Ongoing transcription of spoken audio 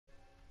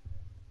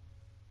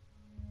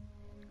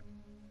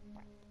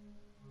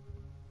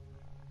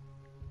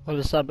What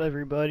is up,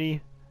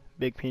 everybody?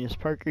 Big Penis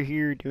Parker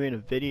here doing a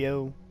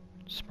video.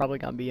 It's probably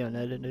gonna be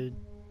unedited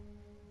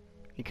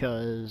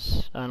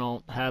because I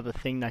don't have a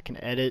thing that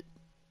can edit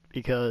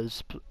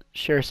because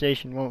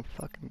ShareStation won't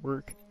fucking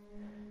work.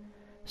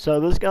 So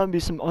there's gonna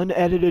be some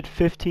unedited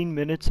 15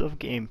 minutes of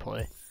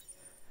gameplay.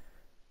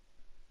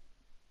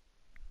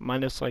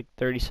 Minus like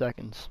 30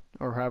 seconds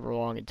or however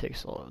long it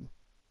takes to load.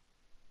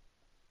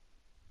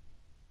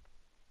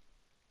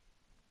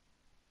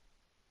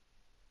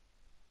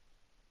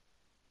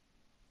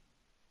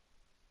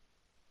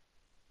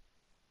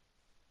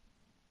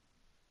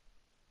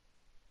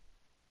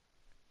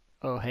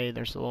 Oh hey,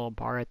 there's a little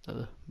bar at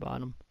the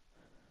bottom.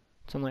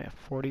 It's only at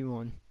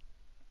 41.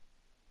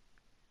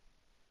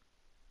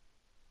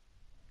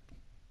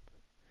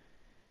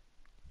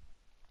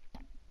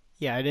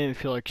 Yeah, I didn't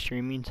feel like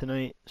streaming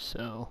tonight,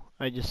 so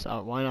I just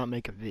thought, why not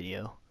make a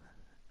video?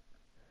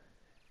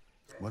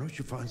 Why don't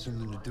you find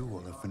something to do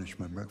while I finish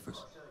my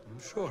breakfast?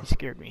 Sure. He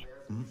scared me.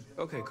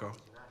 Okay, Carl.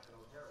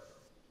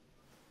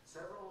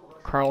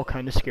 Carl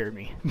kind of scared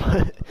me,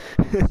 but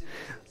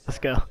let's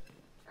go.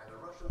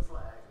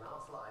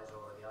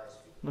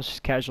 Let's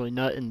just casually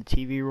nut in the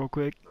TV real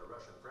quick.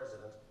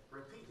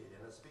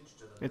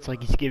 It's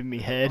like he's giving me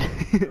head.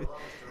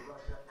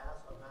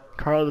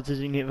 Carl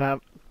doesn't even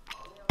have.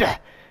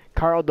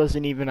 Carl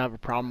doesn't even have a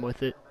problem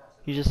with it.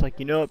 He's just like,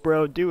 you know what,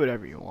 bro? Do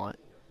whatever you want.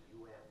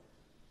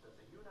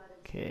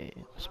 Okay,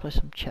 let's play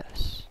some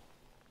chess.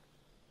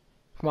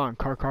 Come on,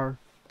 Car.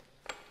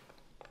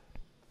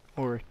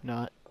 Or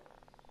not.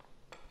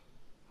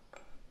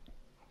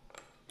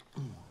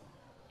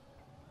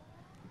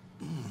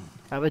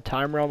 I have a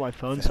timer on my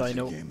phone, so I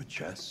know. Game of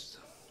chess.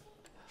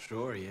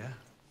 Sure, yeah.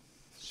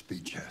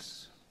 Speed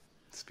chess.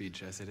 Speed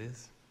chess it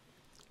is.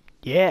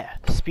 Yeah,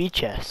 speed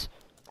chess.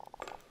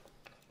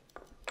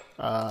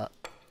 What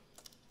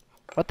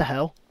the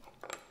hell?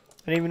 I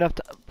didn't even have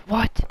to.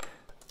 What?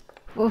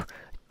 Whoa.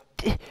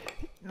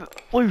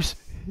 Lose.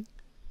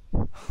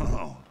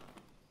 Oh.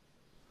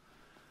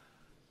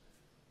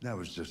 That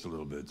was just a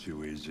little bit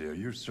too easy. Are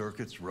your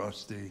circuits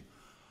rusty,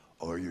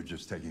 or you're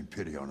just taking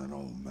pity on an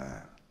old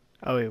man?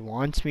 Oh, he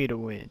wants me to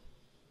win.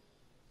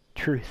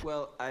 Truth.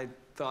 Well, I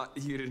thought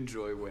you'd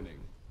enjoy winning.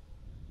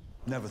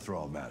 Never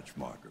throw a match,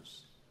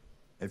 Marcus.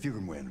 If you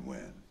can win,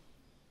 win.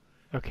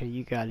 Okay,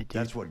 you got it, dude.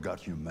 That's what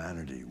got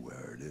humanity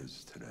where it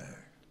is today.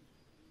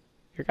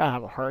 You're gonna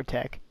have a heart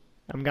attack.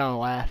 I'm gonna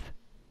laugh.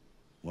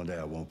 One day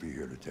I won't be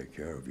here to take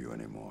care of you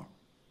anymore.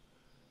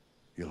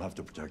 You'll have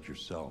to protect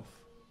yourself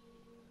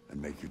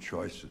and make your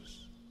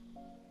choices.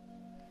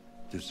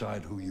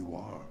 Decide who you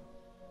are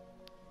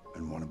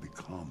and want to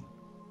become.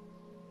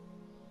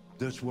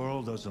 This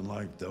world doesn't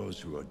like those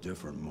who are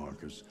different,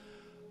 Marcus.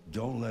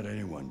 Don't let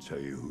anyone tell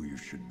you who you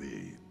should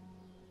be.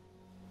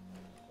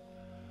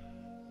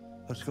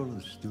 Let's go to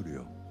the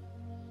studio.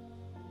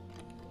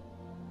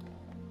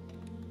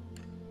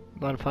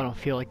 What if I don't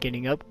feel like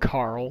getting up,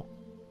 Carl?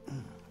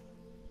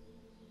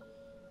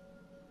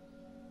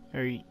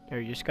 Are you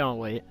just gonna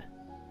wait?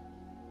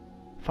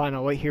 Fine,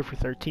 I'll wait here for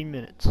 13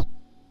 minutes.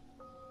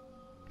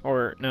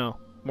 Or, no,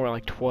 more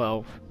like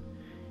 12.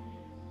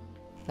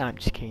 Nah, I'm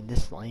just kidding,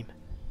 this is lame.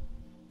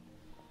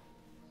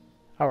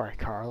 Alright,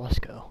 Carl, let's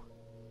go.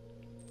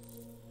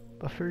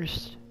 But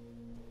first,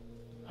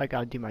 I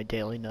gotta do my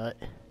daily nut.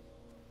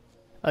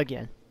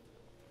 Again.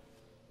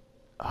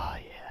 Oh,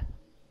 yeah.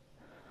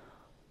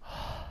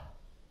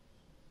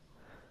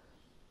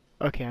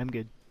 Okay, I'm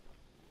good.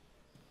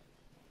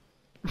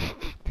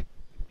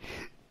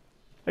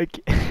 I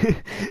can't,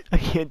 I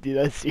can't do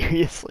that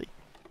seriously.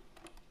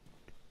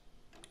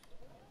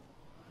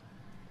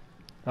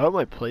 I hope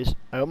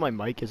my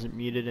mic isn't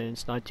muted and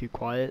it's not too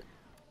quiet.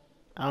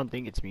 I don't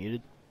think it's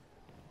muted.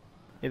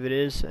 If it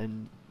is,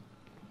 and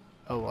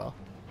oh well.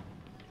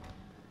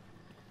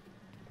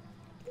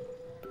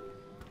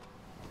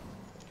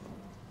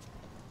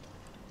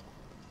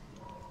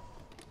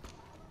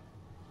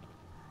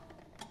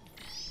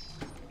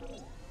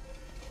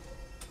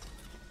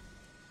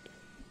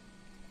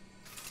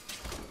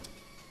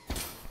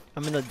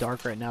 I'm in the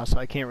dark right now, so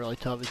I can't really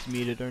tell if it's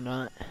muted or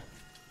not.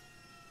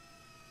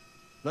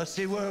 Let's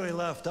see where we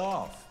left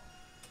off.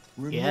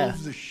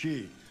 Remove the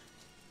sheet.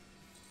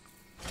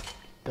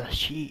 The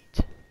sheet.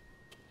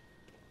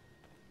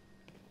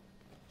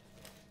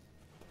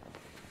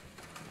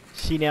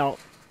 See now,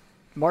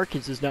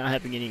 Marcus is not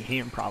having any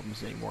hand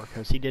problems anymore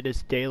because he did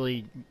his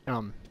daily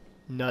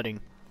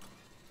nutting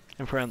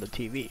in front of the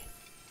TV,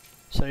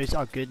 so he's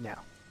all good now.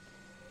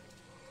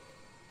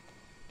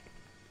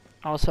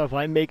 Also, if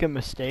I make a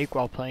mistake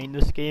while playing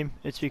this game,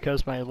 it's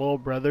because my little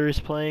brother is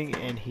playing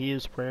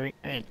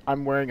and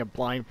I'm wearing a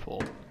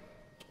blindfold.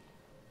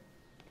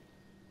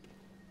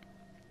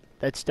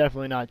 That's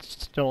definitely not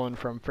stolen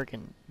from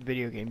frickin'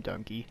 Video Game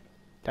Donkey.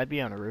 That'd be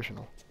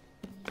unoriginal.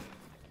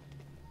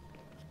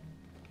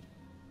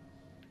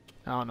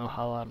 I don't know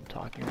how loud I'm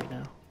talking right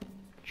now.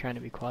 Trying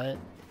to be quiet.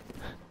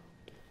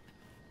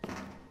 I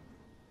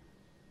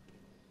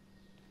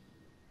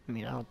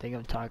mean, I don't think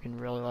I'm talking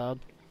really loud.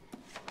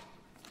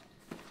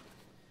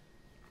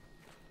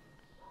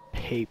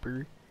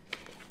 Paper.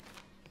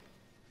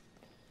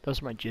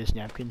 Those are my jizz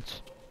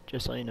napkins,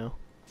 just so you know.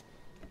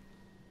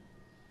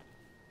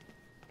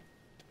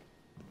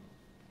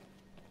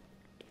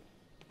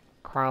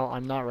 Carl,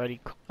 I'm not ready.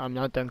 I'm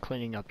not done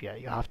cleaning up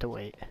yet. You have to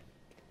wait.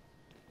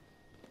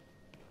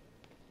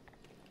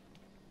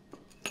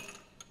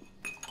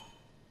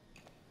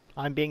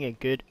 I'm being a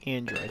good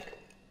android.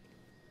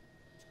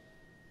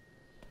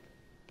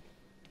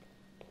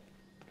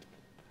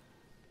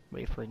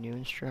 Wait for new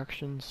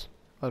instructions.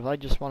 What if I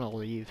just want to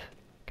leave?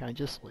 Can I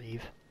just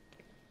leave?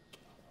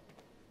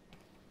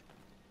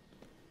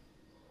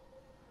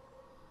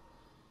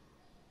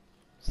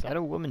 Is that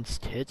a woman's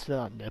tits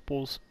without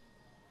nipples?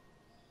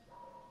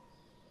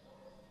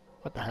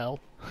 What the hell?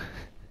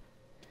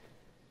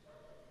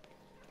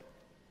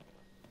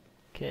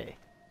 Okay.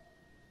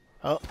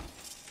 Oh.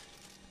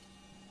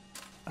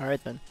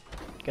 Alright then.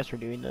 Guess we're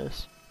doing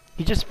this.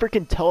 He just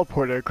freaking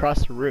teleported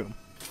across the room.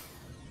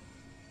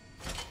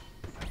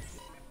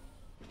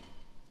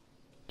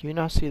 Do you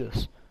not see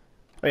this?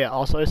 Oh yeah,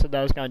 also I said that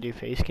I was gonna do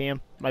face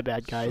cam. My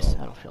bad guys, So,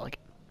 I don't feel like it.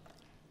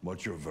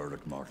 What's your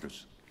verdict,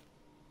 Marcus?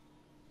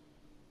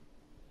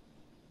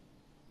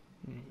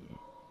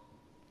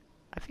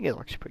 I think it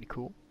looks pretty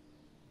cool.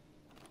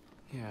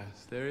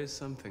 Yes, there is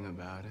something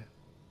about it.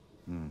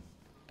 Hmm.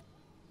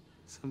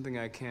 Something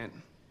I can't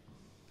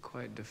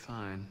quite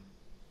define.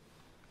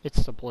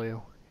 It's the blue.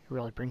 It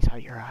really brings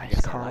out your eyes,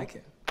 Yes, I Carl. like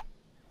it.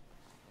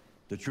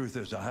 The truth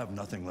is, I have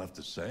nothing left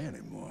to say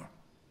anymore.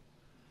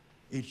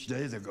 Each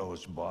day that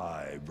goes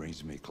by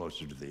brings me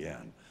closer to the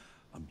end.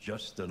 I'm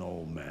just an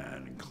old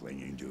man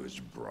clinging to his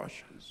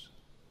brushes.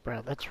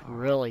 Bro, that's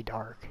really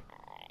dark.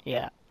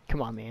 Yeah,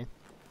 come on, man.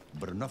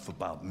 But enough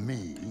about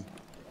me.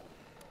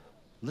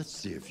 Let's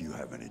see if you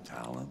have any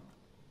talent.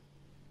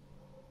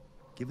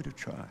 Give it a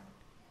try.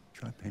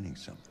 Try painting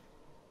something.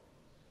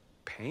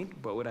 Paint?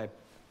 What would I...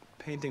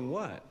 Painting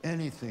what?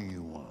 Anything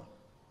you want.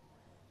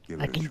 Give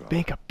it I a can try.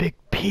 make a big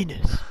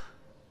penis.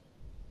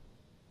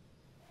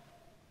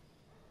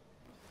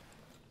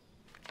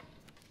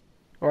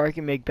 Or I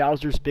can make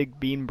Bowser's Big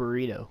Bean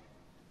Burrito.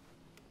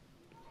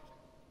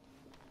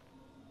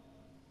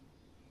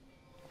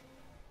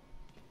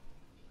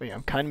 But yeah,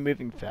 I'm kind of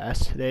moving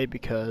fast today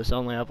because I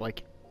only have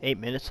like 8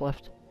 minutes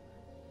left.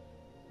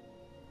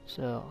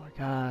 So I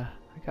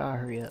gotta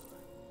hurry up.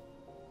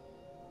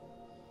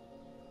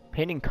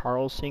 Painting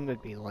Carl's thing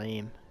would be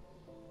lame.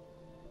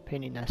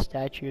 Painting that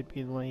statue would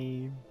be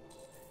lame.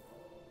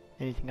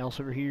 Anything else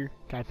over here?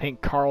 Can I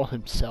paint Carl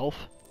himself?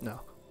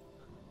 No.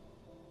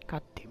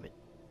 God damn it.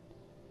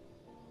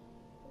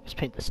 Just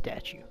paint the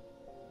statue.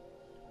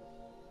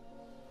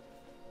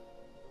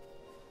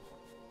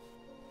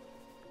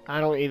 I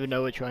don't even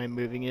know which way I'm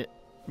moving it.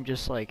 I'm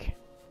just like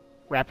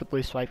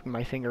rapidly swiping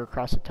my finger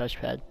across the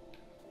touchpad.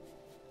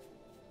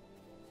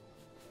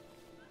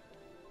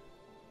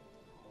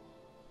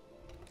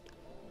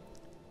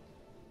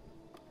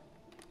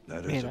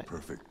 That is a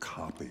perfect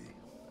copy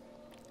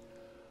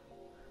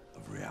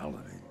of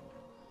reality.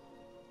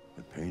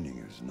 But painting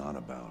is not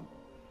about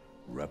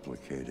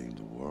replicating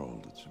the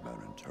world. It's about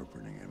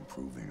interpreting,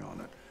 improving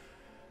on it,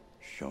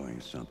 showing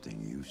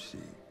something you see.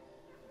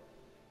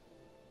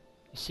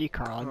 You see,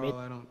 Carl, I Carl,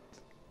 I don't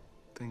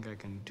think I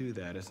can do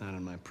that. It's not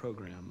in my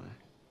program.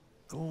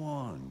 Go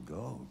on,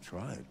 go,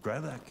 try it.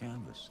 Grab that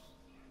canvas.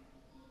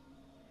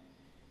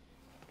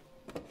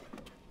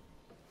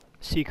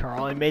 See,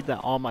 Carl, I made that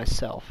all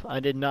myself. I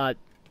did not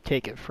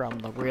take it from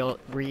the real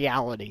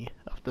reality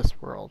of this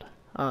world.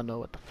 I don't know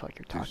what the fuck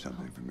you're Do talking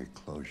something about. for me.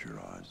 Close your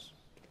eyes.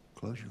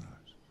 Close your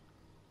eyes.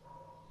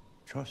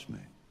 Trust me.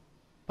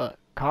 But,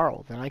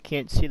 Carl, then I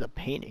can't see the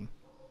painting.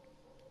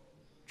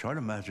 Try to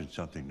imagine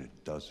something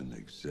that doesn't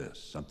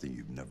exist, something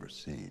you've never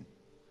seen.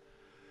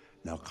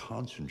 Now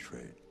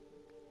concentrate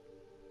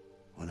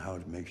on how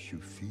it makes you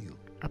feel.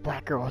 A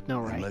black girl with no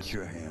And rights. let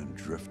your hand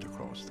drift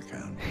across the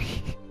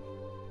canvas.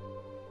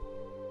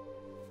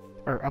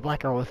 Or a black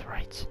girl with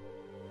rights.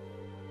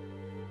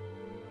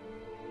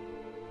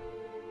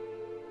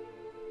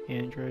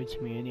 Androids,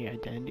 humanity,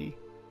 identity.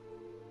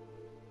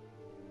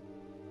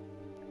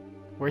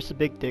 Where's the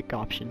big dick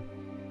option?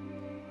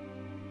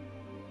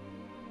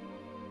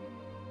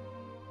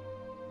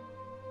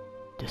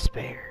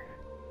 Despair.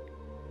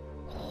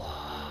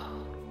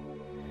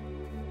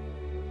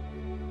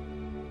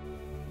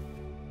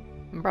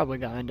 I'm probably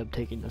gonna end up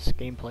taking this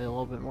gameplay a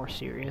little bit more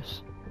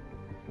serious.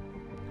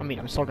 I mean,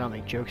 I'm still gonna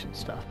make jokes and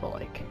stuff, but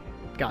like,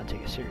 gotta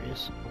take it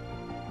serious.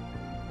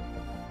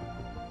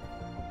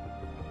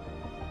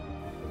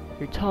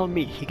 You're telling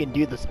me he can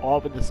do this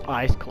all with his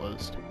eyes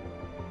closed?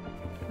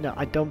 No,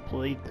 I don't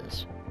believe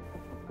this.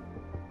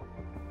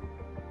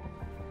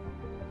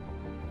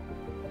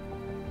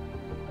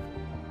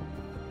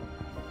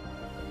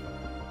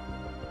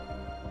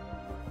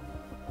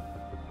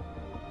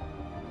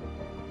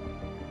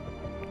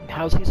 And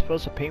how's he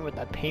supposed to paint with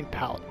that paint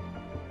palette?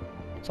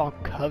 It's all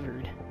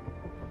covered.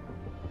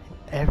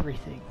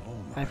 Everything.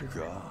 Oh my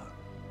Everywhere. God.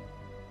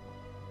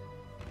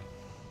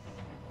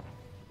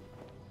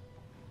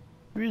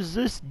 Who's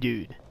this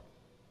dude?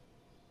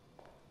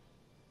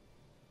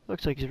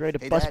 Looks like he's ready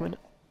to Hey, bust Dad. my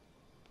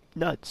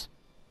nuts.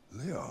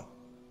 Leo.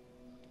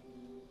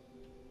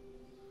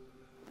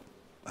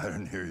 I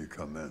didn't hear you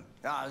come in.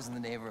 Oh, I was in the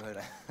neighborhood.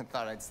 I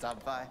thought I'd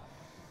stop by.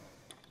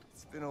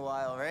 It's been a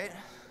while, right?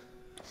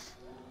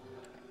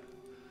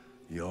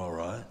 You all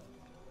right?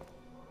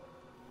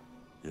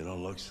 You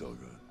don't look so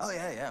good. Oh,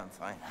 yeah, I'm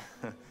fine.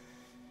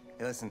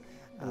 Hey, listen.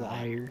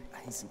 Liar.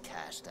 I need some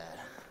cash, Dad.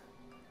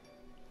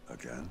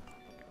 Again?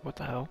 What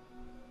the hell?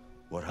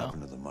 What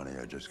happened to the money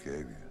I just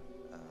gave you?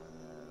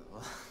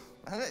 Well,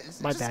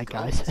 My just bad, go.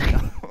 guys.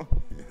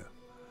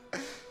 Yeah.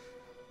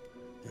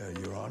 Yeah,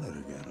 you're on it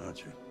again, aren't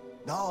you?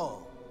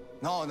 No,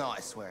 I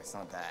swear it's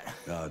not that.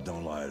 No,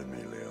 don't lie to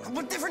me, Leo.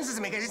 What difference does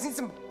it make? I just need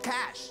some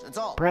cash, that's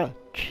all. Bro,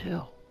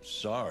 chill.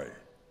 Sorry.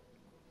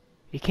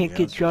 You can't The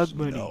get answer's drug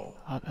money. no.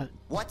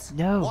 What?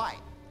 No. Why?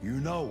 You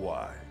know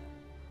why.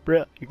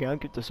 Bro, you're gonna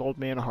get this old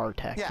man a heart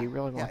attack. Yeah, Do you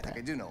really yeah, I want think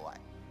that? I do know why.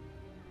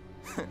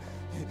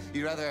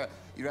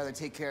 you'd rather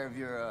take care of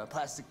your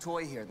plastic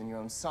toy here than your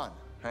own son,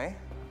 right?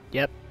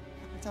 Yep.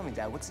 Tell me,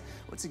 Dad, what's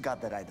it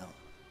got that I don't?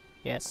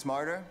 Yep.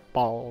 Smarter?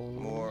 Balls.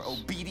 More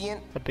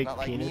obedient? A big not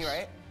like penis. me,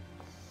 right?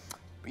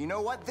 But you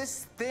know what?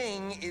 This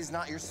thing is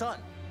not your son.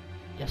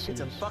 Yes, It's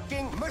it a is.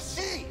 fucking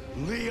machine!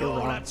 Leo,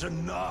 wrong. that's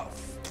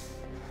enough.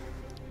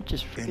 You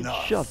just freaking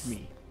Enough. shoved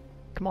me.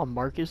 Come on,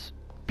 Marcus.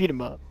 Beat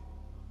him up.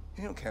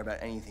 You don't care about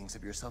anything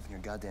except yourself and your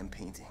goddamn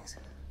paintings.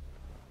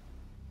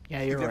 Yeah,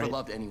 You've you're never right.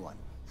 loved anyone.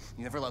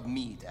 You never loved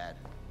me, Dad.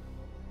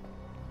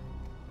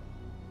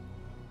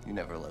 You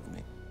never loved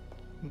me.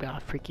 I'm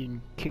gonna freaking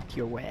kick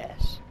your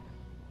ass.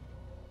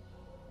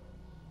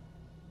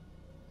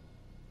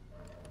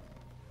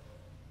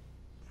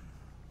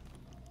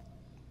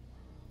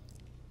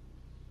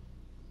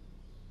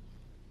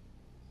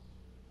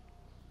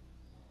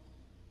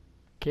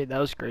 Okay, that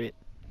was great.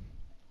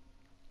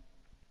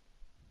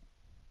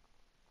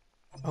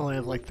 I only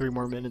have like 3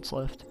 more minutes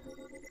left.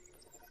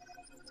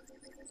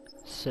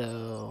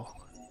 So...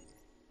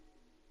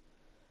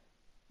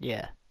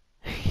 yeah.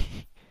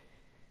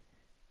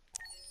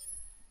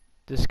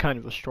 This is kind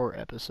of a short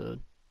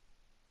episode.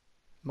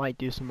 Might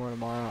do some more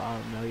tomorrow, I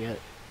don't know yet.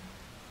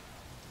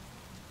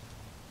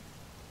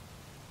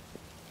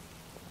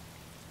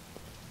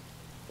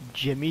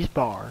 Jimmy's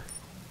Bar.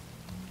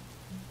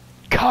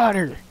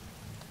 Connor!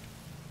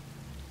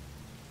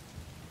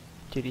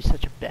 Dude, he's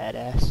such a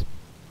badass.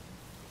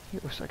 He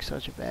looks like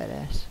such a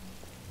badass.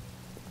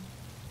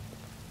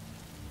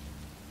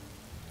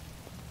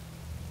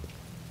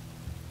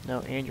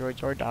 No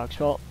androids or dogs.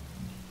 Well,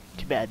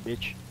 too bad,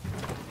 bitch.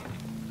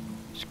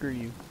 Screw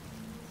you.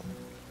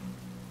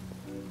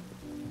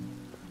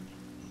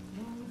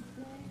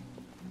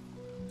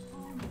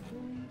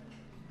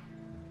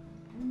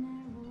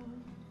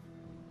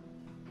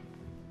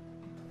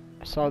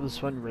 I saw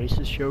this one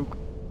racist joke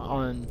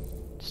on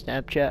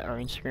Snapchat or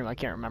Instagram, I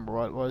can't remember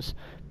what it was,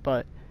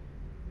 but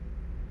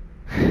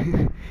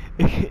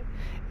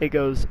it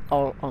goes,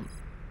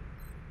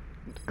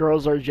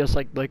 girls are just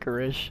like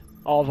licorice.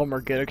 All of them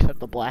are good except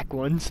the black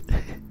ones.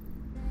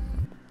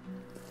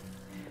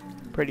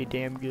 Pretty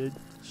damn good.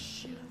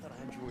 Shit, I thought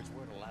androids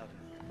weren't allowed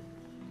in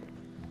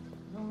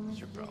here. What's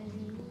your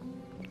problem?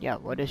 Yeah,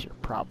 what is your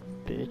problem,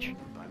 bitch?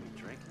 Buy me a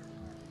drink?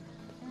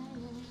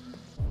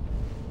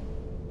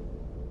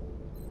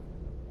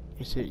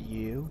 Is it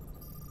you?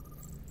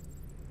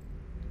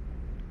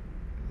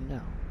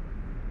 No.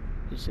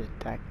 Is it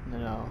that?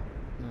 No.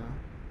 No.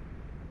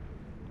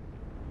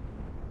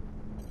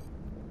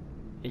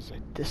 Is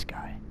it this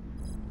guy?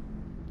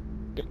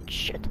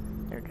 Shit.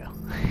 There we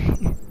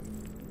go.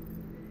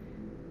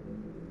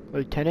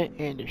 Lieutenant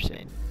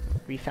Anderson.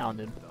 We found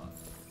him.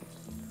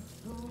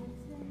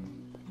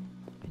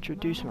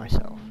 Introduce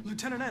myself.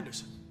 Lieutenant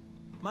Anderson,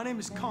 my name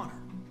is Connor.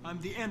 I'm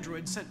the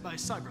android sent by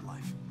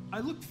CyberLife. I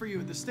looked for you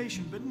at the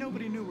station, but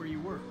nobody knew where you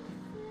were.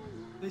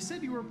 They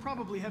said you were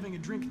probably having a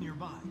drink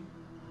nearby.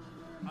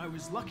 I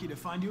was lucky to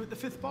find you at the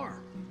 5th bar.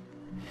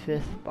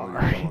 5th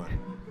bar.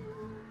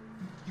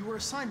 You were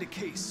assigned a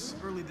case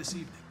early this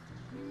evening.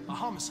 A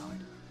homicide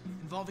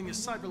involving a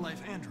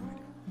CyberLife android.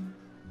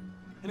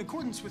 In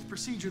accordance with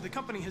procedure, the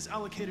company has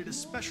allocated a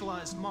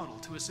specialized model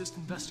to assist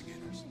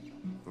investigators.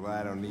 Well,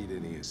 I don't need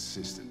any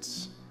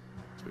assistance.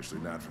 Especially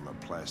not from a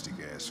plastic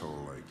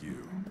asshole like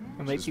you.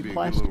 I may Just be be a good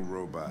plastic. little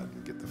robot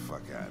and get the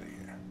fuck out of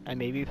here. I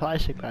may be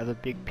plastic, but I have a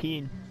big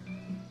peen.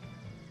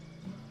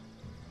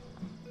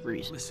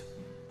 Reason. Listen,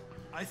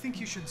 I think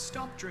you should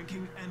stop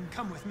drinking and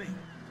come with me.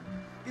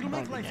 It'll Might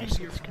make be life nice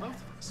easier with for this guy. both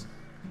of us.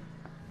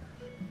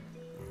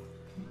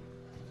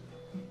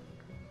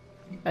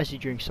 As he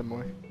drinks some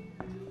more.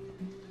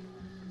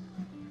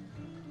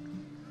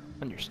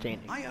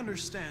 Understanding. I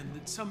understand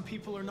that some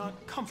people are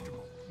not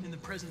comfortable in the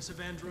presence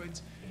of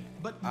androids,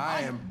 but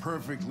I am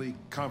perfectly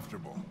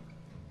comfortable.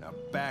 Now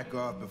back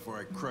off before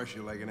I crush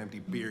you like an empty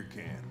beer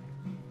can.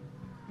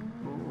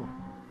 Ooh.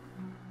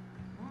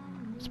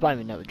 Let's buy him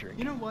another drink.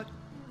 You know what?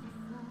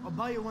 I'll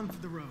buy you one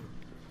for the road.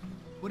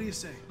 What do you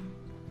say?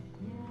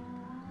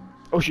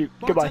 Oh shoot,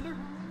 goodbye. Bartender?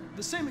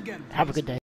 The same again. Have a please. good day.